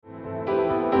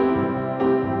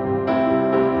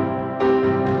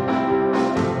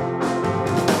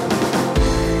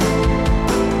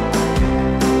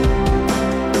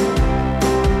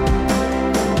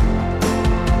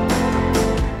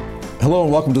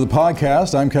welcome to the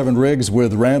podcast. I'm Kevin Riggs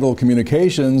with Randall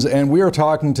Communications, and we are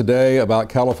talking today about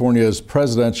California's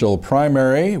presidential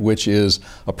primary, which is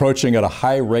approaching at a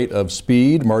high rate of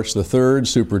speed, March the 3rd,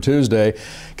 Super Tuesday.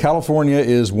 California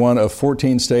is one of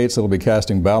 14 states that will be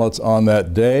casting ballots on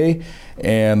that day,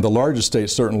 and the largest state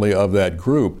certainly of that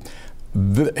group.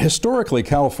 Historically,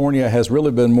 California has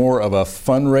really been more of a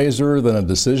fundraiser than a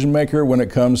decision maker when it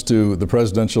comes to the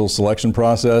presidential selection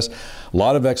process. A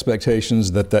lot of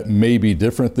expectations that may be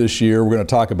different this year. We're going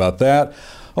to talk about that.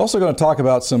 Also going to talk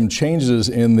about some changes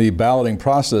in the balloting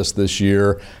process this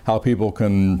year, how people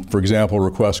can, for example,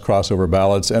 request crossover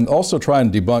ballots, and also try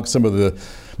and debunk some of the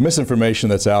misinformation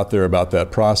that's out there about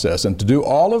that process. And to do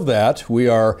all of that, we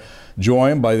are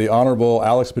joined by the Honorable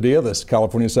Alex Padilla, the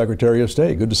California Secretary of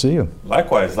State. Good to see you.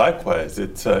 Likewise.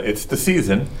 It's the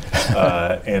season.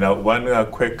 And one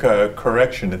quick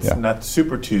correction. It's not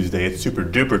Super Tuesday. It's Super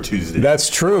Duper Tuesday. That's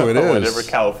true. It is. Whenever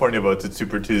California votes, it's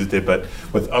Super Tuesday. But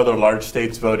with other large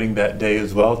states voting that day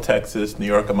as well, Texas, New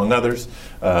York, among others,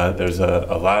 there's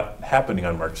a lot happening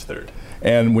on March 3rd.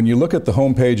 And when you look at the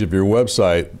homepage of your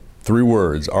website, 3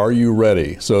 words, are you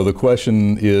ready? So the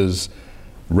question is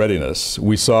readiness.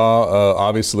 We saw,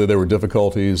 obviously, there were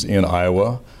difficulties in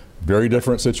Iowa. Very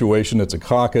different situation. It's a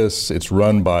caucus. It's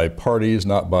run by parties,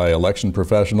 not by election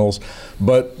professionals.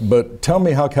 But tell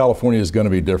me how California is going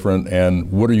to be different,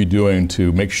 and what are you doing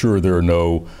to make sure there are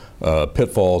no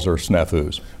pitfalls or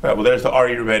snafus? Right, well, there's the "Are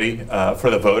you ready" for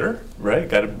the voter, right?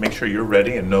 Got to make sure you're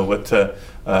ready and know what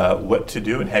to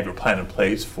do and have your plan in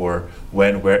place for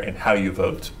when, where, and how you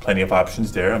vote. Plenty of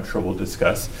options there. I'm sure we'll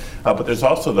discuss. But there's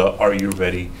also the "Are you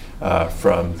ready"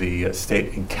 from the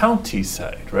state and county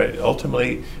side, right?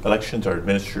 Ultimately, elections are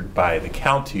administered by the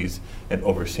counties and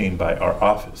overseen by our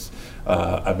office.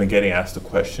 I've been getting asked the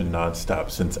question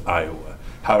nonstop since Iowa.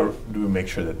 How do we make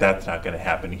sure that that's not going to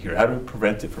happen here? How do we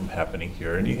prevent it from happening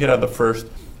here? And you hit on the first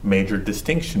major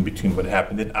distinction between what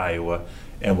happened in Iowa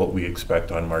and what we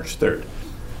expect on March 3rd,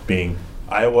 being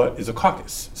Iowa is a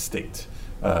caucus state.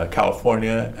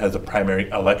 California has a primary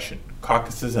election.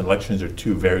 Caucuses and elections are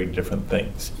 2 very different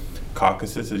things.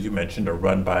 Caucuses, as you mentioned, are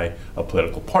run by a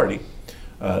political party.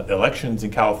 Elections in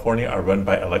California are run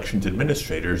by elections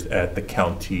administrators at the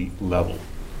county level.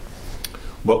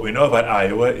 What we know about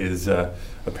Iowa is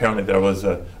apparently there was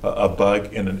a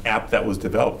bug in an app that was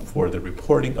developed for the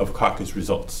reporting of caucus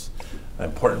results.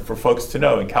 Important for folks to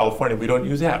know, in California we don't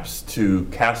use apps to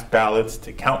cast ballots,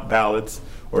 to count ballots,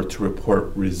 or to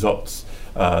report results.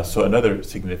 So another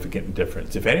significant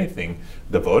difference. If anything,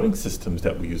 the voting systems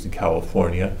that we use in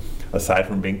California, aside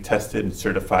from being tested and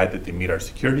certified that they meet our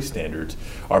security standards,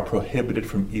 are prohibited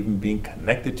from even being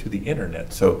connected to the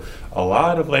internet. So a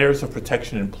lot of layers of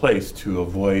protection in place to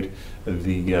avoid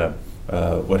the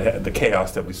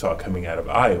chaos that we saw coming out of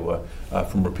Iowa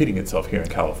from repeating itself here in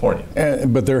California.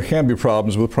 But there can be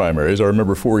problems with primaries. I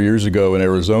remember 4 years ago in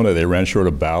Arizona, they ran short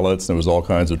of ballots. And there was all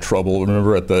kinds of trouble.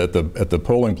 Remember at the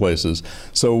polling places.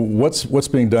 So what's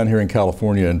being done here in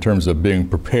California in terms of being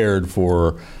prepared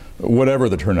for whatever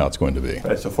the turnout's going to be?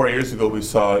 Right, so 4 years ago, we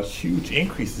saw huge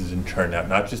increases in turnout,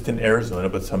 not just in Arizona,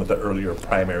 but some of the earlier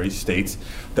primary states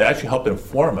that actually helped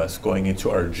inform us going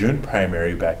into our June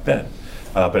primary back then.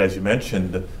 But as you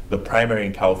mentioned, the primary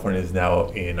in California is now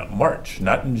in March,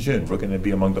 not in June. We're going to be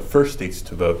among the first states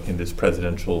to vote in this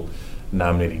presidential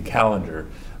nominating calendar.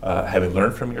 Having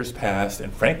learned from years past,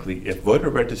 and frankly, if voter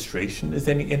registration is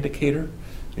any indicator,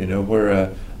 you know,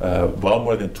 we're well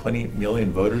more than 20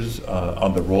 million voters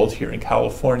on the rolls here in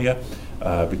California.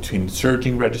 Between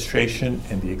surging registration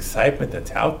and the excitement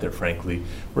that's out there, frankly,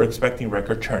 we're expecting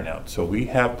record turnout. So we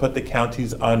have put the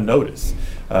counties on notice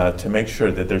to make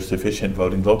sure that there's sufficient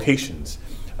voting locations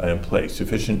in place,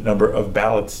 sufficient number of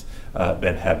ballots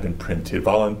that have been printed,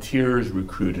 volunteers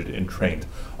recruited and trained,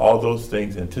 all those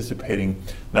things, anticipating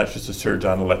not just a surge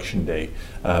on election day,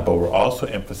 but we're also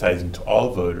emphasizing to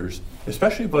all voters,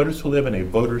 especially voters who live in a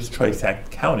Voters' Choice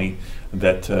Act county,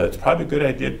 that it's probably a good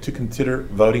idea to consider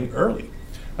voting early.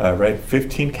 Right,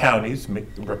 15 counties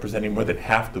representing more than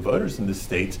half the voters in the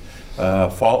state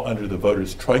fall under the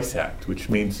Voters' Choice Act, which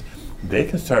means they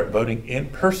can start voting in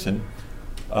person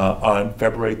on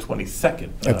February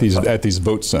 22nd. At these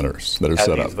vote centers that are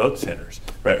set up. At these vote centers.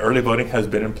 Right, early voting has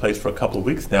been in place for a couple of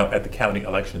weeks now at the county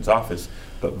elections office,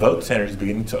 but vote centers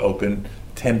beginning to open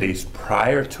 10 days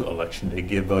prior to election day,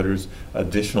 give voters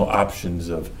additional options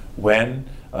of when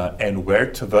and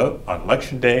where to vote on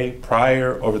election day,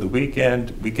 prior, over the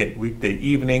weekend, weekday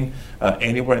evening,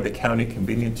 anywhere in the county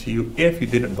convenient to you if you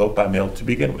didn't vote by mail to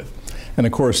begin with. And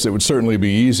of course, it would certainly be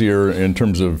easier in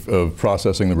terms of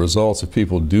processing the results if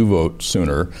people do vote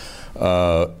sooner.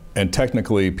 and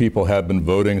technically people have been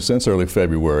voting since early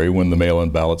February when the mail-in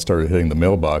ballots started hitting the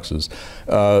mailboxes.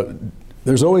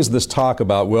 There's always this talk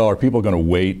about, well, are people going to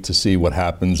wait to see what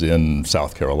happens in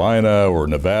South Carolina or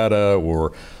Nevada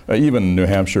or even New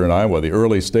Hampshire and Iowa, the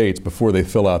early states, before they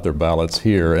fill out their ballots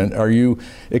here? And are you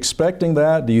expecting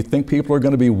that? Do you think people are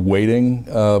going to be waiting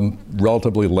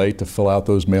relatively late to fill out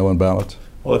those mail-in ballots?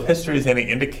 Well, if history is any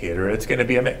indicator, it's going to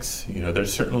be a mix. You know,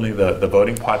 there's certainly the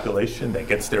voting population that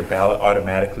gets their ballot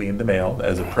automatically in the mail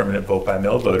as a permanent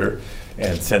vote-by-mail voter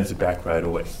and sends it back right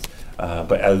away.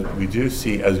 But as we do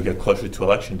see, as we get closer to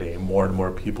Election Day, more and more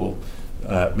people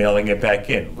mailing it back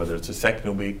in, whether it's the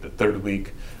second week, the third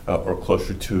week, or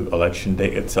closer to Election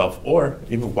Day itself, or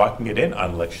even walking it in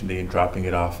on Election Day and dropping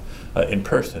it off in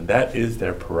person. That is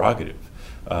their prerogative.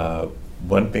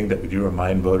 One thing that we do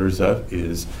remind voters of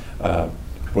is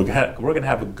we're going to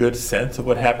have a good sense of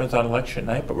what happens on election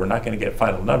night, but we're not going to get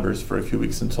final numbers for a few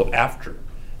weeks until after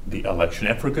the election,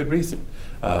 and for good reason.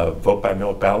 Vote by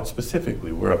mail ballot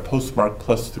specifically, we're a postmark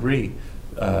 +3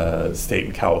 state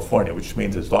in California, which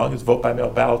means as long as vote by mail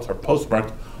ballots are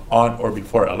postmarked on or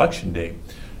before Election Day,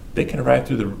 they can arrive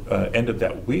through the end of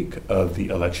that week of the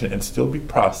election and still be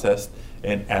processed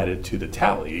and added to the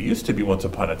tally. It used to be once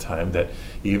upon a time that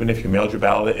even if you mailed your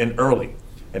ballot in early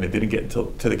and it didn't get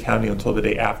to the county until the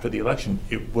day after the election,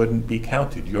 it wouldn't be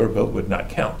counted. Your vote would not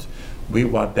count. We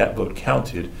want that vote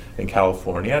counted in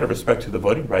California out of respect to the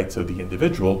voting rights of the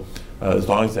individual, as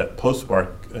long as that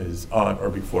postmark is on or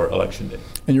before Election Day.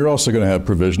 And you're also going to have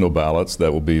provisional ballots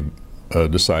that will be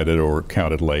decided or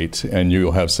counted late, and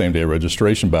you'll have same-day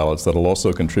registration ballots that'll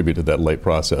also contribute to that late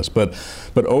process. But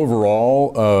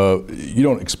overall, you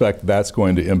don't expect that's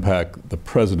going to impact the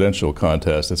presidential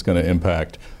contest. It's going to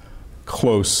impact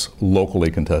close,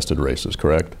 locally contested races,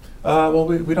 correct? Well,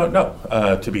 we don't know,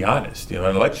 to be honest. You know,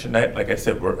 on election night, like I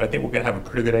said, I think we're going to have a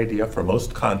pretty good idea for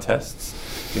most contests.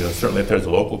 You know, certainly if there's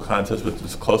a local contest with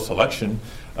this close election,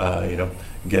 you know,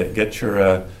 get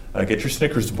your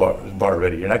Snickers bar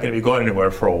ready. You're not going to be going anywhere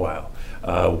for a while,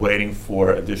 waiting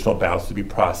for additional ballots to be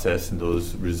processed and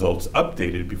those results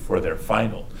updated before they're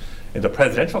final. In the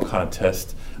presidential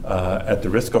contest, at the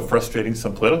risk of frustrating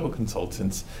some political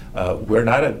consultants, we're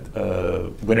not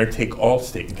a winner-take-all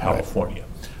state in California.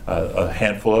 A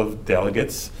handful of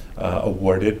delegates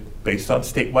awarded based on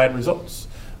statewide results.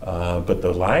 But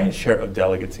the lion's share of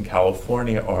delegates in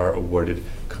California are awarded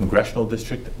congressional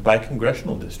district by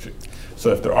congressional district. So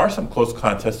if there are some close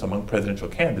contests among presidential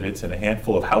candidates and a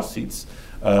handful of House seats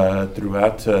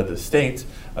throughout the state,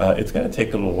 it's going to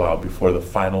take a little while before the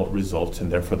final results and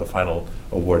therefore the final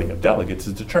awarding of delegates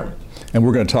is determined. And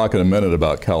we're going to talk in a minute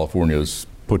about California's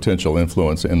potential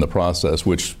influence in the process,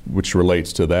 which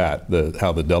relates to that,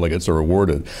 how the delegates are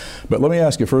awarded. But let me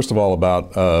ask you first of all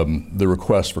about the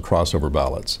request for crossover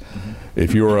ballots. Mm-hmm.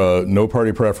 If you're a no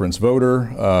party preference voter,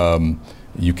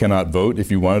 you cannot vote if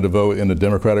you wanted to vote in a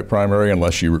Democratic primary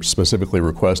unless you specifically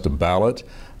request a ballot.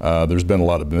 There's been a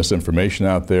lot of misinformation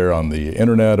out there on the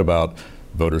internet about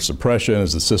voter suppression.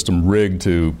 Is the system rigged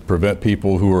to prevent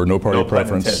people who are no party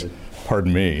preference?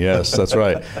 Pardon me. Yes, that's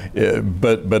right.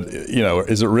 But you know,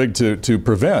 is it rigged to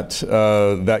prevent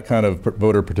that kind of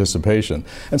voter participation?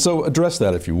 And so address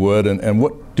that if you would. And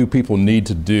what do people need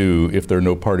to do if they're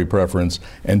no party preference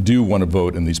and do want to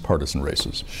vote in these partisan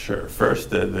races? Sure. First,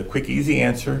 the quick, easy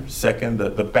answer. Second,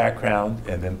 the background,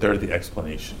 and then third, the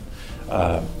explanation.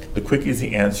 The quick,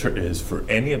 easy answer is for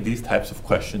any of these types of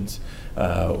questions,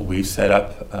 we set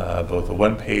up both a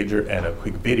one-pager and a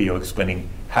quick video explaining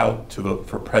how to vote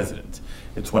for president.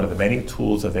 It's one of the many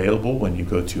tools available when you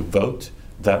go to vote.ca.gov.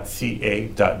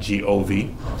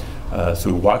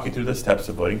 So we walk you through the steps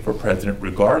of voting for president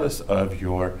regardless of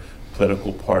your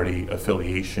political party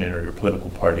affiliation or your political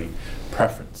party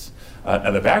preference.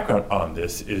 And the background on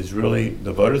this is really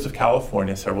the voters of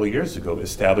California several years ago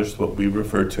established what we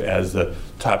refer to as the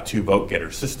top two vote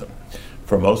getter system.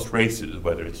 For most races,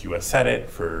 whether it's U.S. Senate,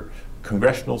 for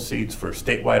congressional seats, for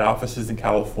statewide offices in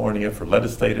California, for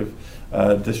legislative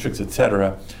districts,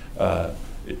 etc.,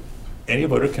 any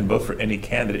voter can vote for any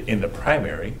candidate in the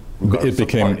primary. It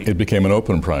became an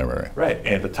open primary. Right,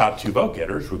 and the top two vote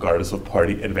getters, regardless of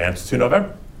party, advance to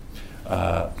November.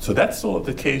 So that's still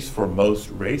the case for most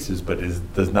races, but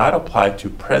does not apply to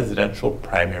presidential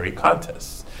primary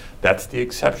contests. That's the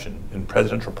exception. In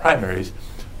presidential primaries,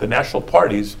 the national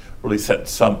parties really set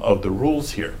some of the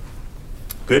rules here.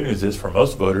 Good news is for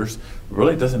most voters, it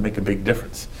really doesn't make a big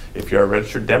difference. If you're a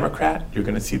registered Democrat, you're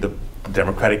going to see the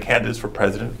Democratic candidates for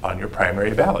president on your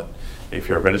primary ballot. If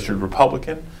you're a registered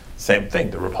Republican, same thing,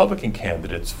 the Republican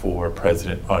candidates for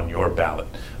president on your ballot.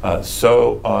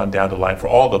 So on down the line for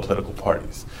all the political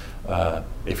parties.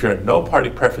 If you're a no party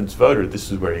preference voter,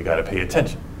 this is where you got to pay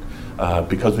attention.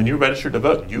 Because when you register to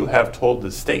vote, you have told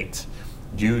the state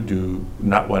you do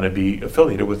not want to be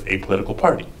affiliated with a political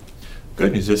party.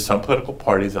 Good news is some political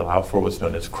parties allow for what's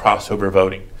known as crossover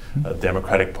voting, the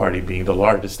Democratic Party being the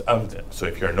largest of them. So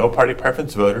if you're a no party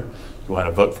preference voter, you want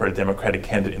to vote for a Democratic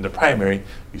candidate in the primary,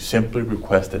 you simply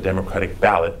request a Democratic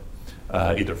ballot,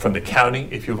 either from the county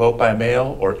if you vote by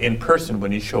mail or in person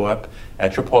when you show up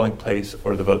at your polling place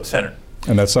or the vote center.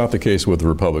 And that's not the case with the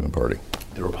Republican Party.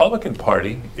 The Republican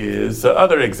Party is the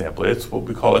other example. It's what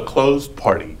we call a closed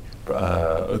party,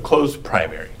 a closed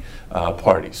primary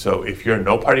party. So if you're a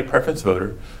no party preference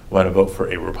voter, want to vote for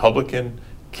a Republican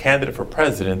candidate for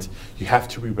president, you have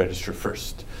to re-register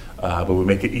first. But we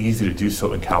make it easy to do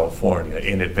so in California.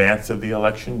 In advance of the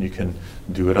election, you can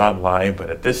do it online, but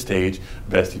at this stage,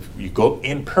 best if you go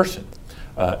in person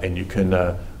and you can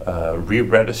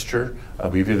re-register.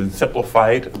 We've even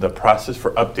simplified the process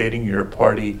for updating your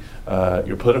party,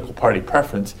 your political party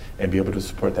preference, and be able to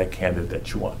support that candidate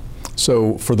that you want.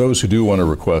 So for those who do want to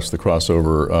request the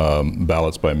crossover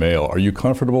ballots by mail, are you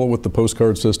comfortable with the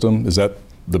postcard system? Is that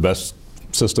the best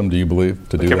system, do you believe,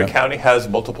 to do that? Every county has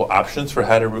multiple options for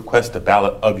how to request a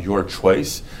ballot of your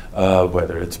choice,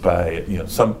 whether it's by, in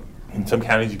some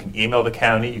counties you can email the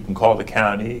county, you can call the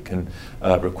county, you can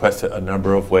request it a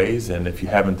number of ways, and if you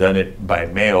haven't done it by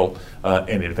mail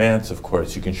in advance, of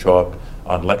course, you can show up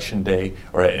on election day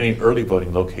or at any early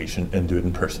voting location and do it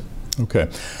in person. Okay.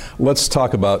 Let's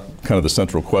talk about kind of the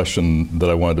central question that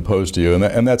I wanted to pose to you,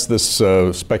 and that's this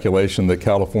speculation that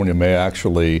California may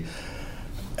actually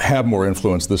have more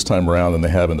influence this time around than they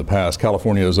have in the past.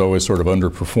 California has always sort of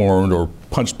underperformed or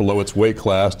punched below its weight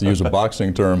class, to use a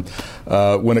boxing term,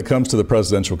 when it comes to the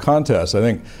presidential contest. I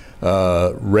think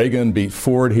Reagan beat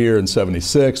Ford here in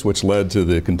 '76, which led to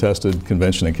the contested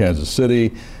convention in Kansas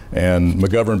City, and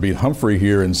McGovern beat Humphrey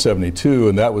here in '72,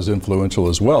 and that was influential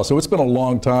as well. So it's been a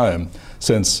long time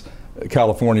since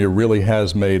California really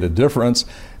has made a difference,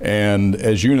 and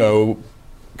as you know,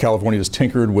 California has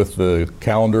tinkered with the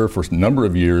calendar for a number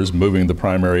of years, moving the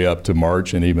primary up to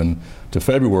March and even to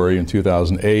February in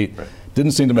 2008. Right.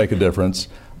 Didn't seem to make a difference.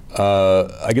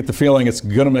 I get the feeling it's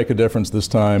going to make a difference this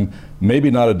time.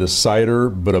 Maybe not a decider,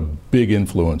 but a big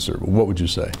influencer. What would you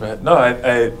say? Right. No,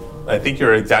 I think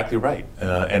you're exactly right.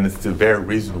 And it's the very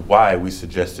reason why we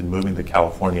suggested moving the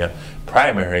California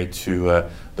primary to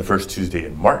the first Tuesday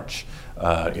in March.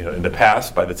 In the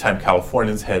past, by the time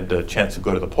Californians had a chance to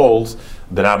go to the polls,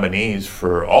 the nominees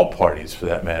for all parties, for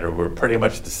that matter, were pretty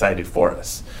much decided for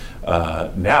us.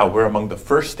 Now we're among the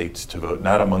first states to vote,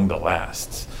 not among the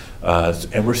lasts.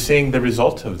 And we're seeing the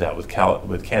result of that with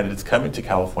candidates coming to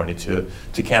California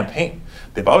to campaign.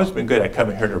 They've always been good at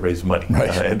coming here to raise money, right.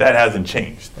 And that hasn't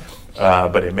changed.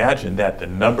 But imagine that, the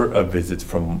number of visits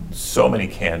from so many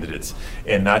candidates,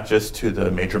 and not just to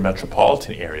the major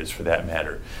metropolitan areas for that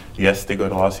matter. Yes, they go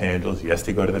to Los Angeles, yes,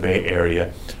 they go to the Bay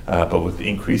Area, but with the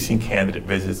increasing candidate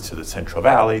visits to the Central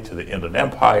Valley, to the Inland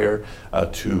Empire,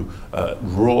 to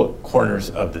rural corners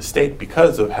of the state,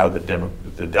 because of how the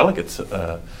delegates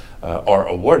are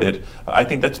awarded, I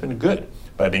think that's been good.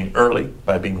 By being early,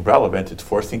 by being relevant, it's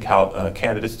forcing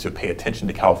candidates to pay attention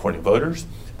to California voters,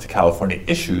 to California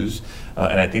issues,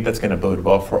 and I think that's going to bode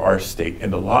well for our state in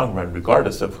the long run,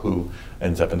 regardless of who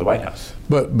ends up in the White House.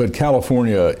 But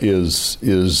California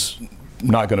is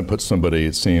not going to put somebody,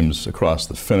 it seems, across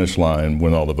the finish line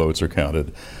when all the votes are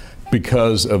counted,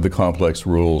 because of the complex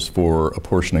rules for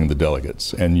apportioning the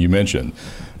delegates. And you mentioned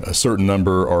a certain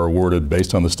number are awarded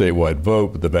based on the statewide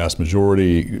vote, but the vast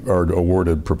majority are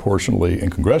awarded proportionally in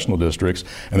congressional districts,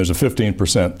 and there's a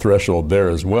 15% threshold there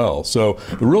as well. So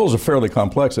the rules are fairly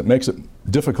complex. It makes it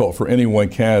difficult for any one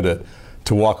candidate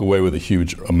to walk away with a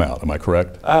huge amount. Am I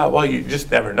correct? Well, you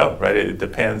just never know, right? It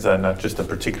depends on not just a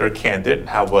particular candidate and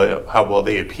how well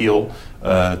they appeal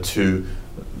to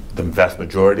the vast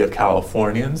majority of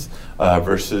Californians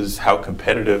versus how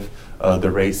competitive the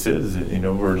race is.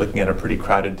 We're looking at a pretty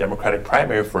crowded Democratic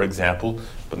primary, for example,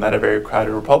 but not a very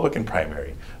crowded Republican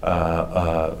primary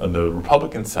on the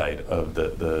Republican side of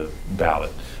the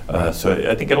ballot. So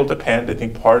I think it'll depend. I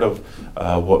think part of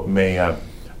what may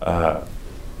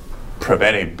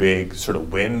prevent a big sort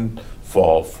of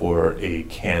windfall for a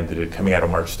candidate coming out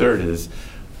of March 3rd is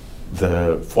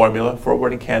the formula for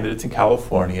awarding candidates in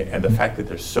California, and the fact that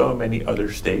there's so many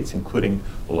other states, including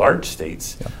large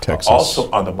states, Texas, also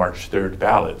on the March 3rd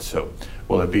ballot. So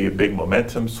will it be a big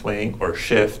momentum swing or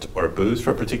shift or boost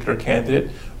for a particular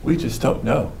candidate? We just don't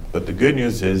know. But the good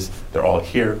news is they're all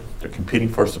here, they're competing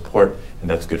for support, and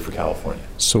that's good for California.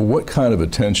 So what kind of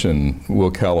attention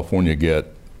will California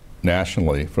get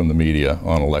nationally from the media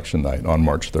on election night on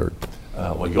March 3rd?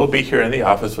 Well, you'll be here in the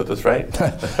office with us, right?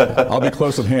 I'll be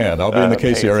close at hand. I'll be in the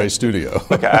KCRA studio.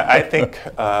 Look, I think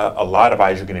a lot of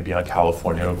eyes are going to be on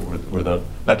California. We're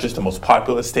not just the most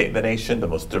populous state in the nation, the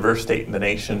most diverse state in the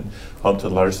nation, home to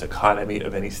the largest economy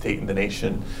of any state in the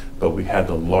nation, but we have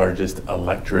the largest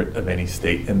electorate of any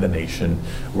state in the nation.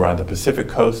 We're on the Pacific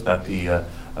Coast, not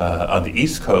on the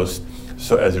East Coast.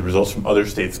 So as the results from other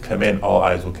states come in, all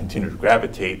eyes will continue to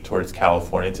gravitate towards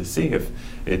California to see if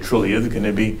it truly is going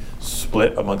to be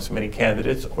split amongst many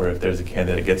candidates, or if there's a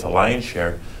candidate that gets a lion's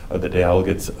share of the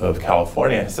delegates of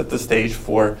California and set the stage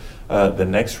for the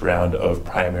next round of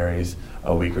primaries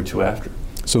a week or two after.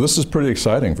 So this is pretty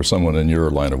exciting for someone in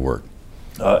your line of work.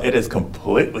 It is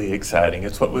completely exciting.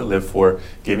 It's what we live for,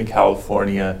 giving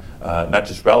California not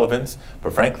just relevance,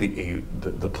 but frankly,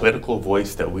 the political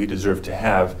voice that we deserve to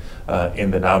have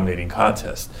in the nominating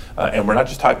contest. And we're not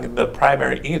just talking the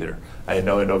primary either. I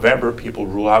know in November, people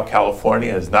rule out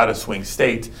California as not a swing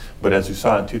state, but as we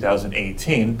saw in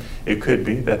 2018, it could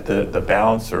be that the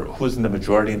balance, or who's in the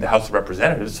majority in the House of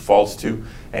Representatives, falls to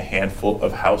a handful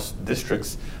of House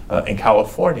districts in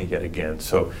California yet again.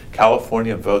 So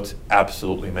California votes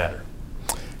absolutely matter.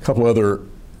 A couple other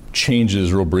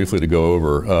changes real briefly to go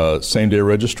over. Same-day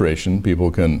registration.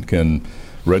 People can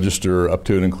register up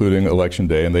to and including Election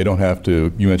Day, and they don't have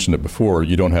to, you mentioned it before,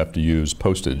 you don't have to use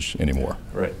postage anymore.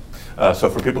 Right. So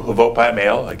for people who vote by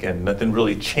mail, again, nothing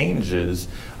really changes,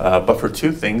 but for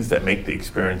two things that make the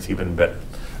experience even better.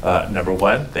 Number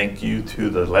one, thank you to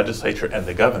the legislature and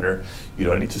the governor. You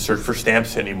don't need to search for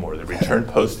stamps anymore. The return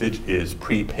postage is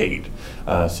prepaid,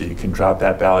 so you can drop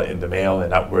that ballot in the mail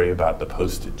and not worry about the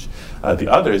postage. The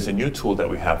other is a new tool that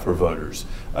we have for voters,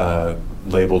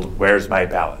 labeled Where's My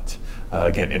Ballot?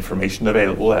 Again, information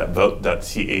available at vote.ca.gov,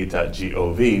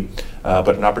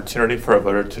 but an opportunity for a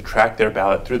voter to track their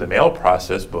ballot through the mail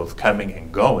process, both coming and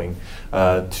going,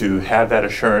 to have that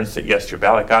assurance that yes, your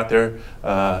ballot got there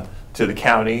to the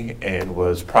county and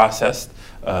was processed.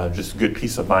 Just good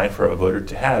peace of mind for a voter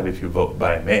to have if you vote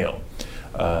by mail.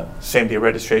 Same-day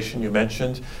registration you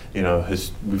mentioned,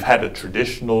 we've had a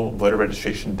traditional voter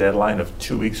registration deadline of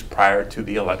 2 weeks prior to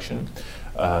the election.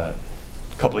 A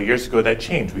couple of years ago that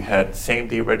changed. We had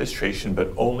same-day registration, but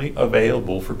only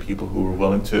available for people who were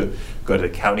willing to go to the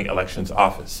county elections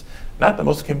office. Not the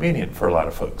most convenient for a lot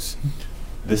of folks.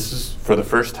 This is, for the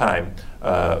first time,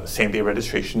 same-day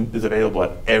registration is available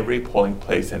at every polling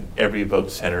place and every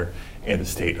vote center in the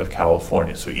state of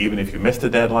California. So even if you missed the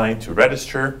deadline to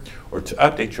register or to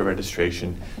update your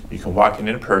registration, you can walk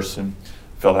in person,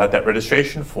 fill out that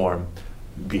registration form,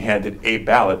 be handed a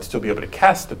ballot, still be able to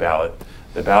cast the ballot.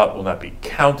 The ballot will not be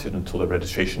counted until the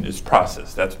registration is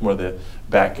processed. That's more the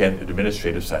back-end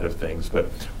administrative side of things,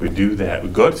 but we do that. We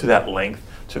go to that length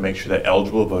to make sure that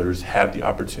eligible voters have the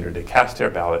opportunity to cast their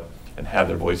ballot and have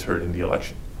their voice heard in the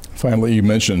election. Finally, you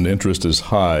mentioned interest is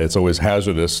high. It's always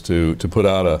hazardous to put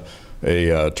out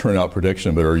a turnout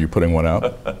prediction, but are you putting one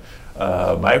out?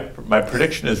 My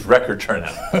prediction is record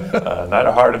turnout. Not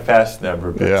a hard and fast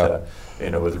number, but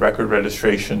yeah. With record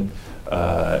registration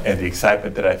and the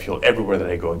excitement that I feel everywhere that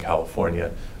I go in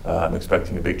California, I'm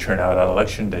expecting a big turnout on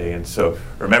Election Day. And so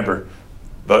remember,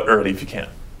 vote early if you can.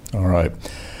 All right.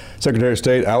 Secretary of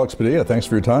State Alex Padilla, thanks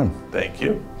for your time. Thank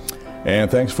you.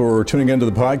 And thanks for tuning into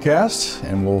the podcast,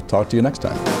 and we'll talk to you next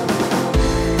time.